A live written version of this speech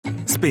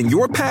Spin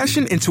your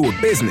passion into a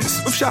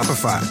business with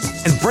Shopify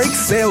and break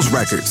sales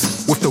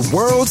records with the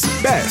world's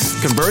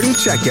best converting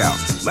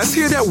checkout. Let's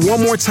hear that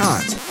one more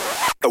time.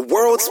 The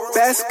world's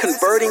best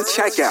converting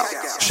checkout.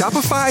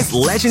 Shopify's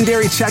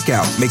legendary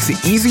checkout makes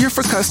it easier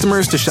for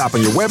customers to shop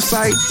on your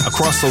website,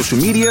 across social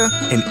media,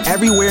 and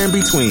everywhere in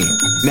between.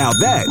 Now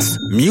that's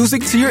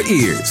music to your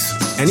ears.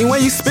 Any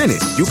way you spin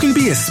it, you can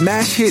be a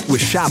smash hit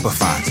with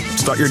Shopify.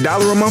 Start your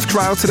 $1 a month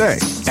trial today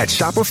at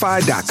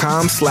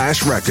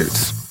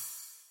shopify.com/records.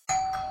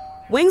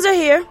 Wings are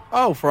here.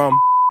 Oh, from?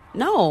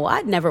 No,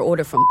 I'd never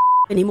order from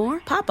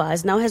anymore.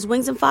 Popeyes now has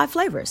wings in 5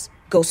 flavors.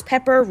 Ghost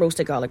pepper,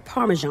 roasted garlic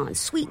parmesan,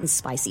 sweet and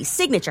spicy,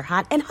 signature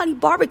hot, and honey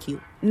barbecue.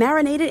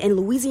 Marinated in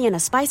Louisiana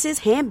spices,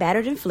 hand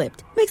battered and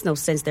flipped. Makes no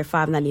sense they're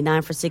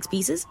 $5.99 for 6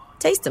 pieces.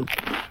 Taste them.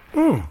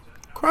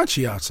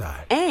 Crunchy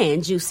outside.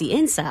 And juicy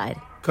inside.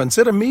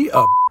 Consider me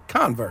a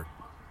convert.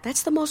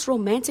 That's the most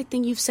romantic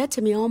thing you've said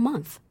to me all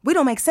month. We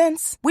don't make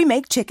sense. We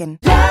make chicken.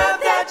 Love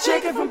that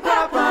chicken from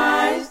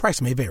Popeyes. Price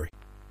may vary.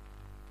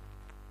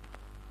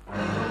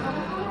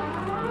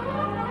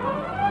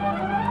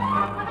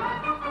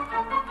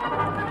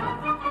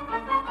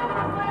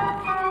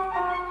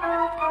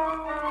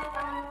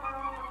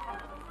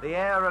 The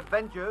Air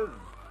Adventures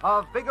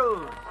of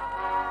Biggles.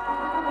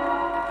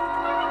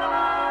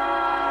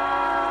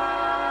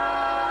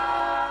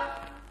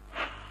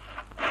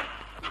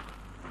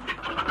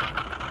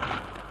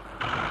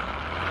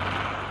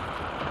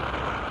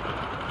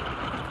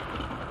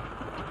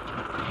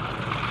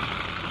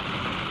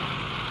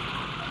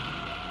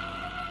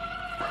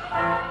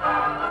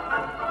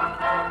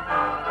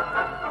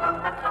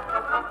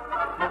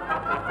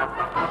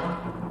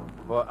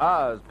 For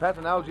hours, Pat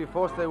and Algy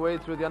forced their way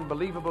through the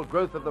unbelievable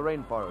growth of the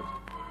rainforest.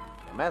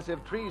 The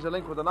massive trees are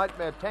linked with a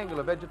nightmare tangle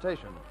of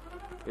vegetation.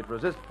 It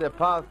resists their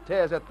path,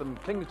 tears at them,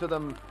 clings to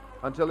them,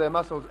 until their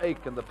muscles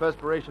ache and the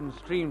perspiration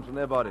streams from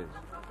their bodies.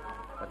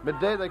 At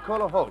midday, they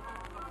call a halt.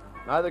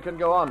 Neither can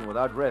go on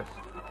without rest.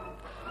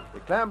 They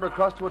clamber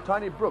across to a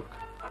tiny brook,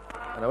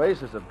 an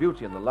oasis of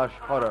beauty in the lush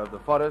horror of the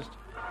forest,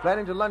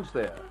 planning to lunch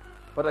there.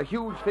 But a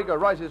huge figure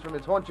rises from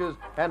its haunches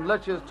and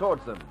lurches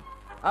towards them.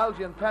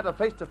 Algy and Pat are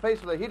face to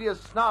face with a hideous,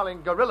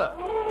 snarling gorilla.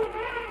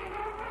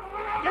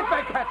 Get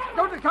back, Pat!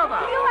 Go to cover!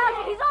 You,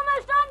 Algy! He's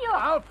almost on you!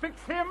 I'll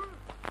fix him!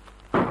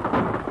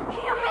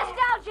 You missed,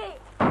 Algy!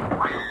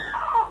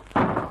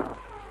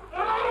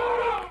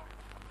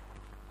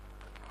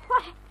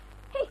 What?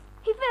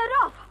 He veered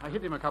off! I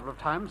hit him a couple of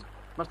times.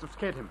 Must have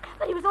scared him.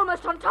 But he was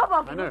almost on top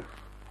of you. I know.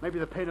 Maybe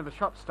the pain of the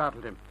shot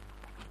startled him.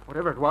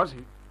 Whatever it was,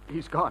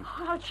 he's gone.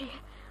 Algy,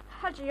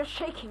 you're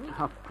shaking.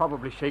 I'll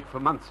probably shake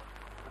for months.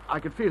 I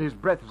could feel his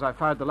breath as I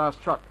fired the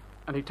last shot,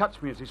 and he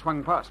touched me as he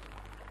swung past.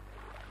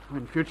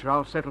 In future,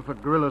 I'll settle for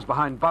gorillas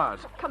behind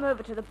bars. Come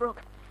over to the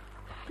brook.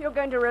 You're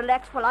going to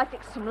relax while I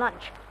fix some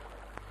lunch.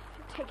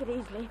 Take it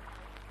easily,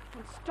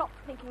 and stop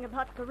thinking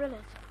about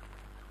gorillas.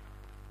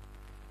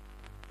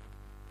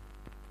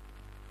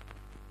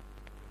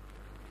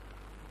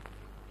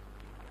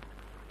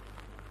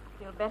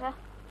 Feel better?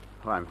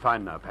 Oh, I'm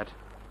fine now, Pat.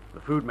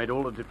 The food made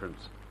all the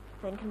difference.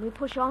 Then can we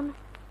push on?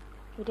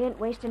 We daren't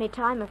waste any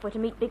time if we're to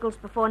meet Biggles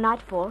before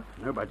nightfall.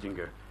 No, by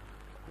jingo.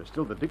 There's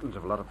still the dickens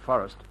of a lot of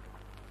forest.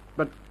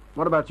 But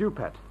what about you,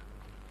 Pat?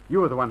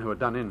 You were the one who had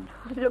done in.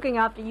 Looking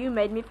after you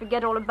made me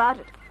forget all about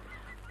it.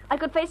 I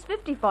could face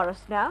 50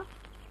 forests now.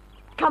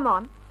 Come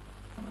on.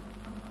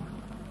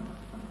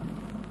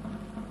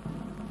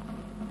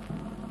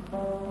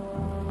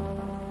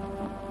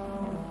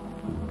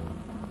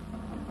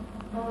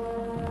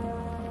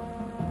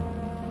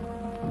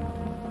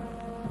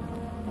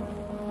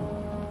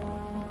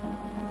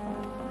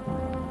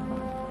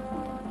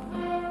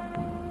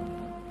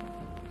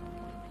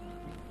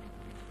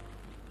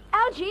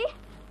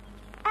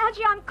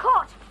 Algy, I'm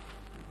caught.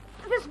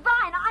 This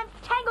vine, I'm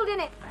tangled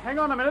in it. Hang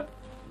on a minute.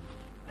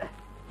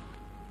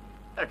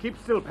 Keep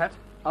still, Pat.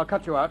 I'll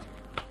cut you out.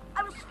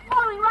 I was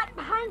following right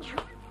behind you.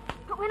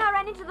 But when I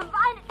ran into the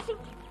vine, it seemed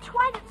to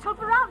twine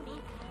itself around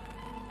me.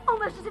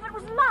 Almost as if it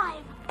was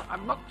alive.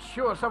 I'm not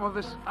sure some of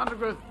this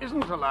undergrowth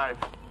isn't alive.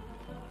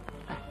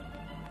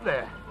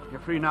 There.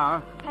 You're free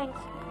now. Thanks.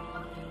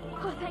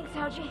 Oh, thanks,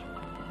 Algy.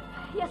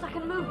 Yes, I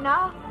can move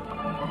now.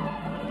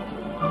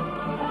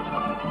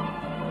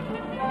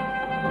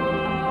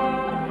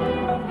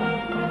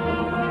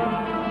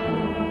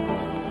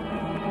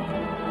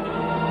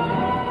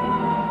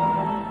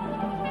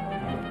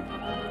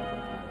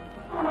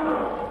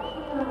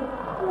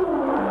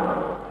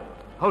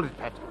 Hold it,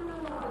 Pat.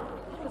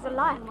 It was a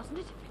lion, wasn't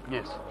it?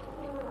 Yes.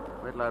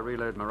 Wait till I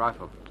reload my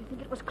rifle. Do you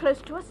think it was close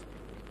to us?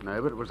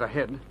 No, but it was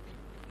ahead.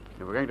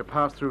 If we're going to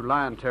pass through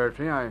lion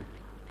territory, I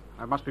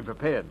must be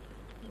prepared.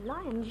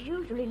 Lions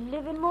usually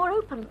live in more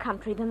open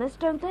country than this,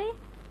 don't they?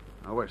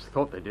 I always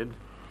thought they did.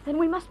 Then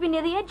we must be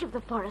near the edge of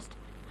the forest.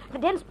 The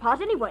dense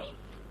part, anyway.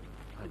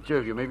 By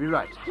Jove, you may be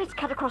right. Let's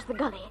cut across the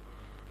gully.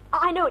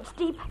 I know it's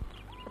deep,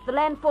 but the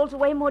land falls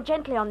away more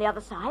gently on the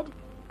other side.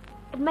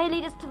 It may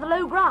lead us to the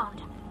low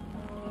ground.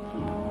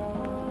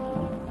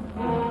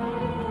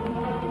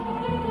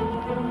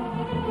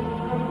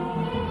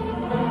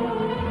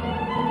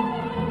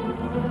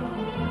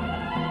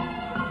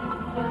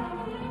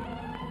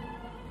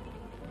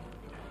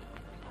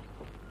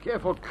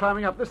 Careful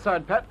climbing up this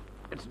side, Pat.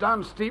 It's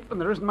down steep and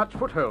there isn't much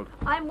foothold.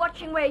 I'm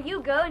watching where you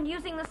go and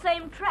using the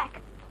same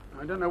track.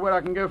 I don't know where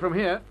I can go from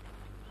here.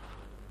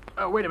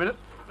 Oh, wait a minute.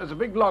 There's a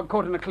big log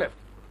caught in a cleft.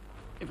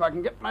 If I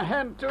can get my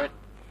hand to it,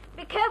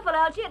 Be careful,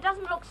 Algy. It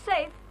doesn't look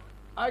safe.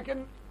 I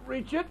can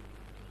reach it.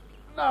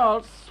 Now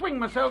I'll swing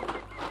myself.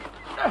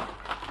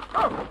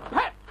 Oh,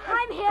 Pat!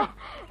 I'm here.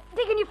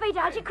 Dig in your feet,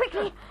 Algy,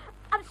 quickly.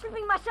 I'm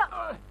slipping myself.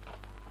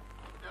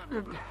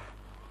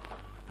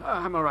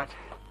 I'm all right.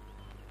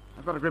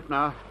 I've got a grip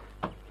now.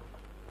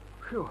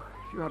 Phew.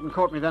 If you hadn't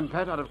caught me then,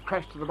 Pat, I'd have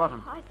crashed to the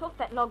bottom. I thought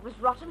that log was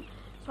rotten,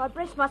 so I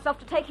braced myself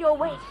to take your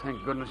weight.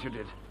 Thank goodness you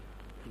did.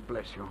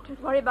 Bless you.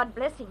 Don't worry about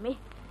blessing me.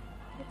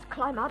 Let's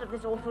climb out of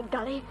this awful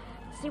gully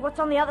and see what's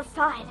on the other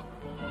side.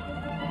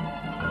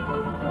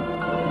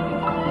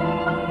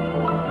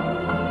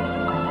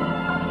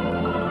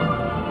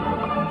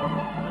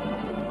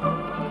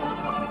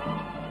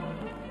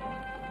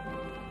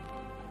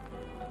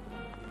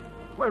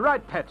 We're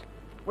right, Pat.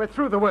 We're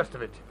through the worst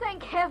of it.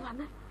 Thank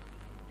heaven.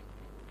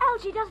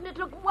 Algy, doesn't it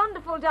look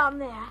wonderful down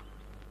there?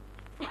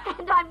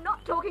 And I'm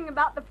not talking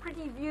about the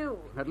pretty view.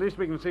 At least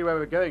we can see where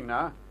we're going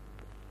now.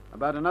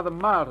 About another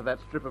mile to that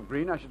strip of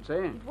green, I should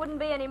say. It wouldn't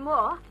be any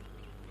more.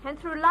 And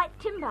through light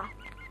timber.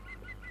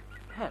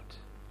 Pat,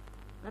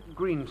 that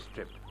green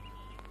strip.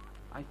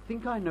 I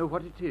think I know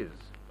what it is.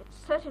 It's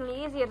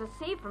certainly easier to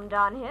see from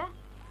down here.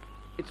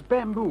 It's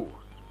bamboo.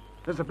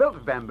 There's a belt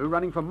of bamboo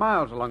running for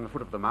miles along the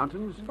foot of the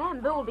mountains.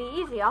 Bamboo will be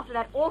easy after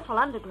that awful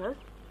undergrowth.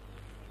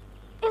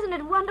 Isn't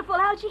it wonderful,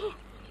 Algy?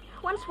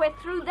 Once we're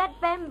through that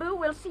bamboo,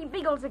 we'll see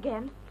Biggles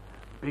again.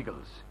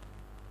 Biggles.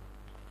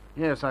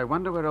 Yes, I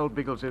wonder where old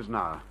Biggles is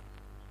now.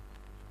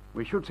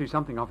 We should see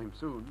something of him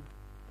soon.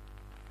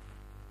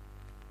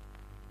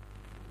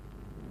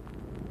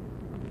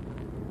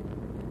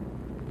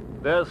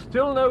 There's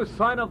still no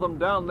sign of them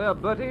down there,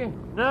 Bertie.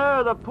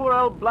 No, the poor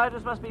old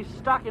blighters must be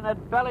stuck in that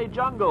valley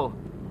jungle.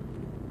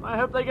 I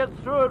hope they get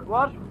through it,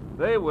 what?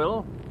 They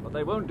will, but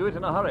they won't do it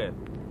in a hurry.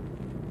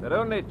 Their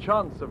only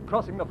chance of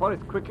crossing the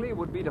forest quickly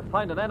would be to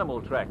find an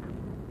animal track,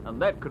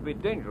 and that could be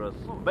dangerous.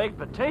 Oh, baked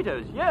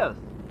potatoes, yes.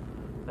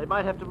 They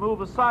might have to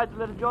move aside to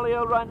let a jolly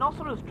old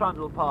rhinoceros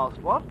trundle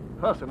past, what?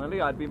 Personally,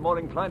 I'd be more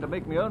inclined to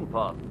make my own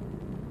path.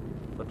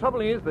 The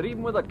trouble is that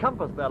even with a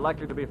compass, they're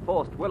likely to be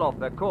forced well off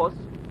their course.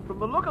 From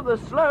the look of the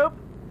slope,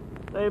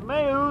 they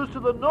may ooze to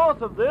the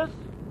north of this.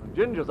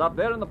 Ginger's up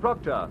there in the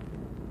proctor.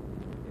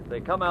 If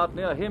they come out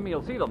near him,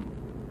 he'll see them.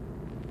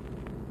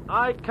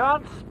 I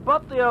can't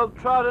spot the old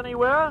trout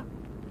anywhere.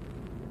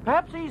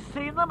 Perhaps he's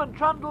seen them and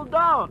trundled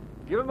down.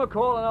 Give him a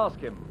call and ask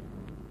him.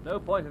 No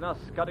point in us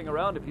scudding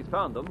around if he's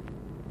found them.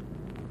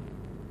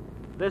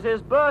 This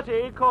is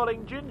Bertie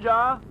calling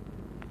Ginger.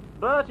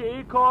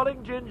 Bertie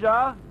calling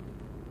Ginger.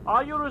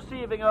 Are you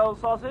receiving,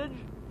 old sausage?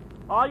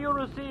 Are you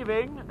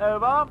receiving?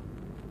 Over.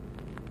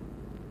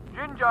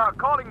 Ginger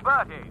calling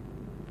Bertie.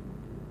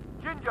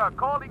 Ginger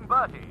calling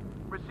Bertie.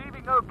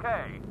 Receiving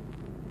okay.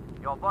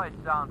 Your voice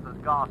sounds as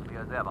ghastly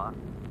as ever.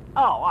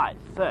 Oh, I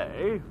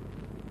say.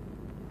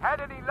 Had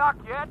any luck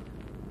yet?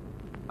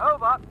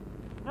 Over.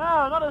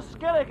 No, not a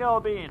skillick,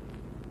 old bean.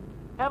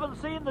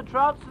 Haven't seen the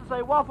trout since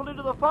they waffled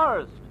into the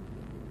forest.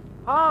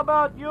 How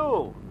about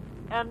you?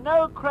 And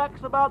no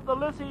cracks about the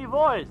Lissy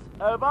voice.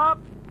 Over.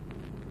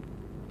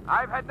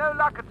 I've had no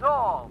luck at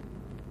all.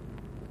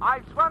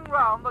 I've swung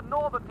round the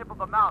northern tip of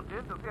the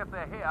mountain to see if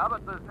they're here,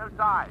 but there's no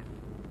sign.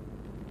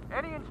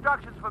 Any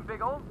instructions from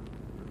Biggles?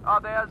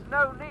 There's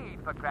no need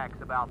for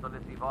cracks about the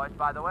Lissy voice,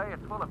 by the way.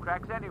 It's full of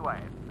cracks anyway.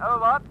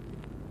 Over.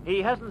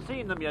 He hasn't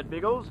seen them yet,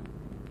 Biggles.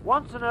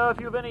 Wants to know if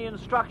you've any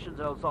instructions,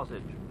 old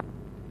sausage.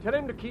 Tell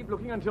him to keep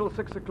looking until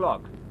 6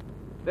 o'clock.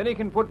 Then he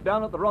can put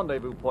down at the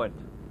rendezvous point,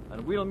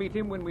 and we'll meet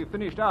him when we've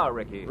finished our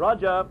recce.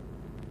 Roger.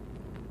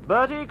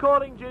 Bertie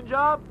calling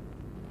Ginger.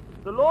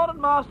 The Lord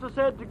and Master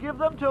said to give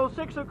them till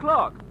 6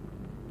 o'clock.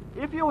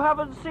 If you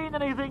haven't seen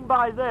anything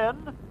by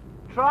then,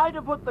 try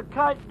to put the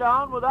kite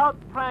down without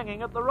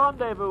pranging at the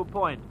rendezvous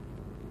point.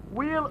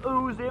 We'll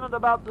ooze in at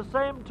about the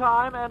same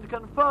time and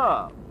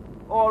confer.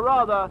 Or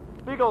rather,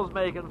 Biggles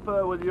may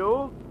confer with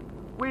you.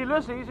 We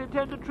Lissies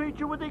intend to treat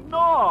you with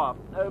ignore.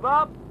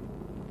 Over.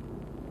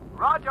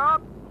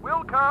 Roger.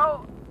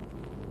 Wilco.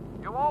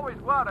 You always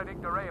were an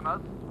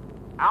ignoramus.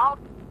 Out.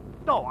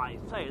 Oh, I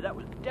say, that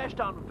was dashed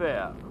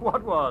unfair.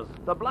 What was?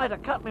 The blighter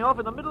cut me off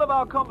in the middle of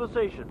our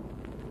conversation.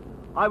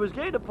 I was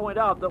going to point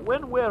out that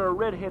when we're a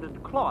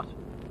red-headed clot,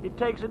 it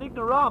takes an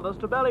ignoramus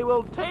to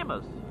ballywell tame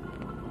us.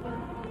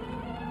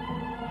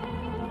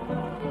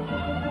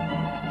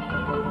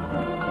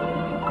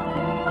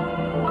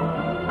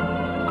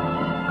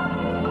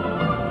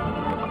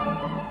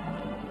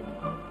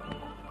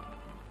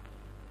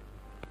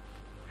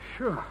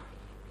 Sure.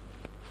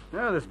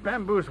 No, this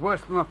bamboo's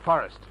worse than the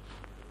forest.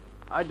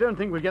 I don't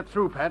think we'll get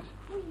through, Pat.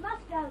 We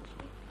must, Algy.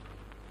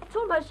 It's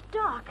almost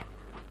dark.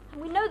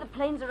 And we know the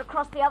plains are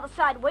across the other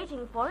side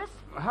waiting for us.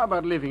 How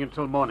about leaving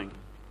until morning?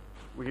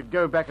 We could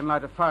go back and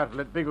light a fire to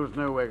let Biggles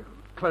know we're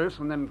close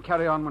and then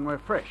carry on when we're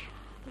fresh.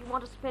 Do you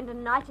want to spend a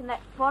night in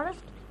that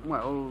forest?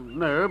 Well,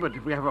 no, but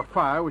if we have a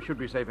fire, we should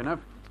be safe enough.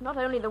 It's not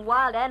only the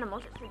wild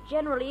animals, it's the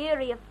general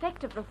eerie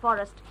effect of the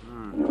forest.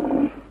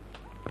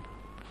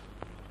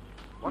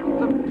 What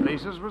the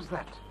blazes was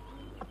that?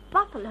 A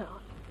buffalo.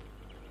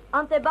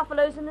 Aren't there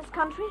buffaloes in this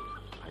country?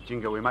 By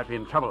jingo, we might be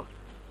in trouble.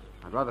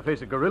 I'd rather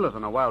face a gorilla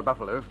than a wild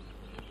buffalo.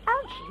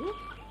 Algy,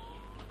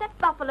 that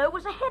buffalo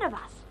was ahead of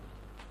us.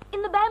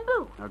 In the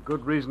bamboo. A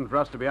good reason for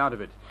us to be out of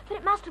it. But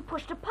it must have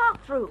pushed a path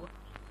through.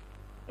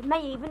 It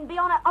may even be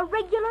on a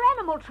regular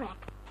animal track.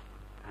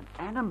 An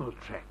animal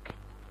track?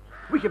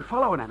 We could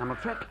follow an animal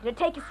track. It'd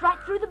take us right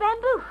through the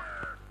bamboo.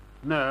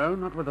 No,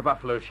 not with the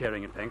buffalo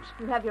sharing it, thanks.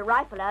 You have your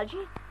rifle,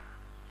 Algy.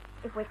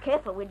 If we're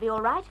careful, we'd be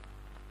all right.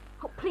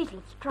 Oh, please,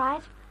 let's try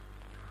it.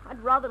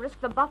 I'd rather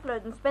risk the buffalo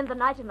than spend the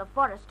night in the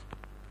forest.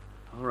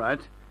 All right.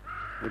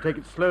 We'll take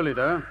it slowly,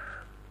 though.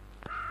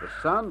 The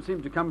sound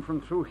seemed to come from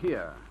through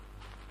here.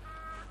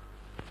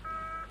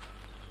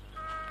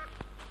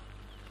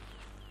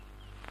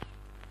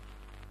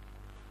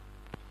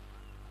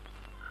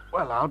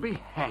 Well, I'll be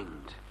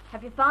hanged.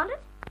 Have you found it?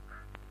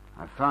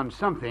 I've found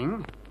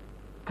something.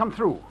 Come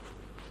through.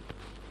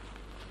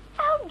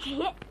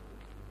 Algy,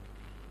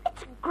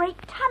 it's a great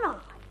tunnel.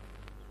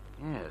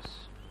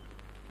 Yes.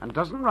 And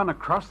doesn't run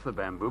across the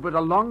bamboo, but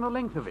along the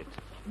length of it.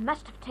 It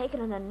must have taken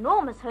an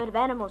enormous herd of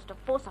animals to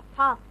force a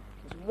path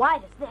as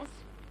wide as this.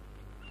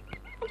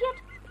 And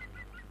yet,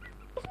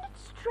 isn't it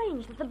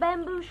strange that the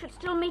bamboo should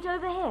still meet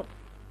overhead?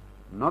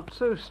 Not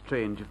so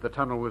strange if the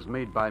tunnel was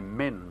made by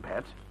men,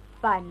 Pat.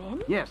 By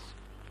men? Yes.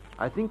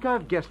 I think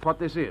I've guessed what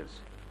this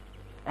is.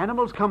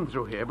 Animals come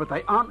through here, but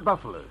they aren't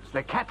buffaloes.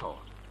 They're cattle.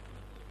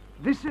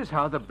 This is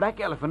how the black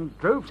elephant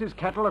drove his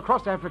cattle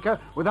across Africa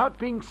without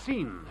being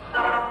seen.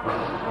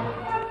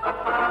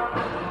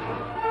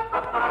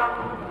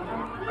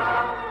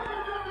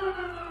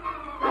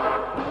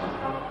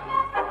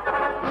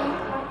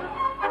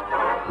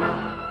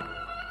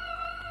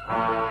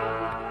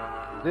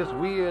 This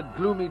weird,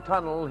 gloomy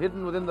tunnel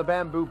hidden within the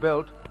bamboo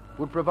belt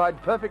would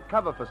provide perfect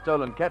cover for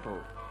stolen cattle.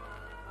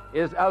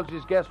 Is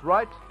Algy's guess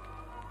right?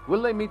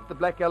 Will they meet the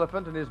black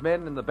elephant and his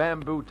men in the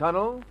bamboo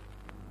tunnel?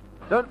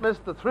 Don't miss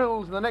the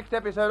thrills in the next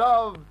episode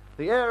of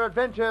The Air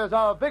Adventures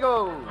of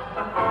Biggles.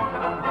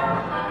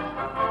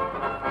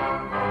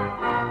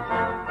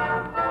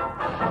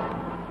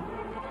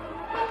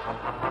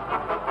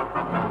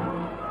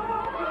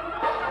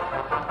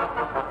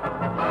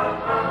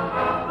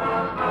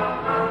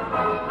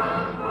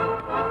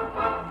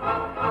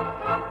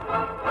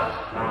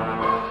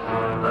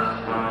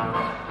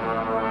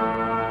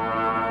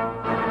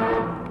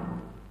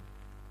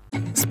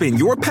 Spin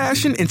your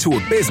passion into a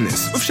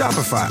business with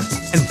Shopify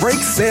and break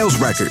sales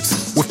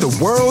records with the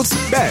world's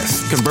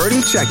best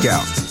converting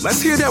checkout.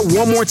 Let's hear that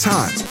one more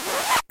time.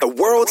 The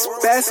world's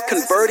best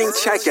converting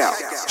checkout.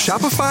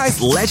 Shopify's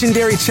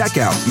legendary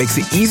checkout makes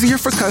it easier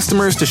for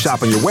customers to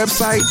shop on your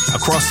website,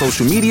 across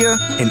social media,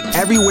 and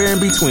everywhere in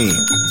between.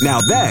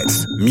 Now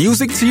that's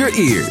music to your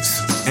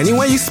ears. Any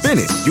way you spin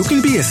it, you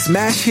can be a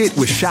smash hit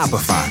with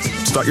Shopify.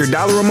 Start your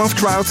 $1 a month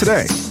trial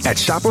today at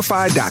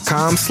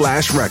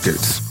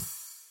shopify.com/records.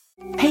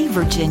 Hey,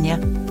 Virginia,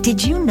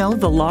 did you know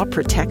the law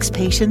protects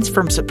patients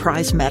from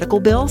surprise medical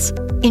bills?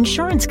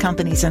 Insurance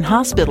companies and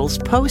hospitals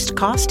post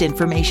cost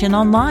information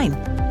online.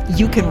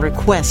 You can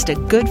request a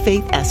good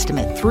faith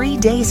estimate 3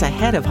 days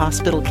ahead of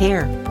hospital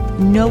care.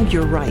 Know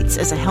your rights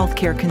as a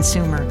healthcare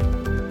consumer.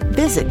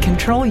 Visit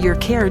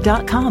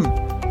controlyourcare.com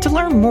to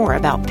learn more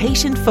about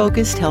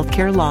patient-focused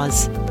healthcare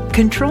laws.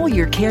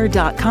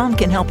 ControlYourCare.com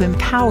can help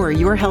empower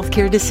your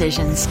healthcare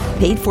decisions.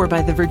 Paid for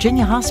by the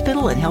Virginia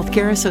Hospital and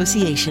Healthcare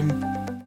Association.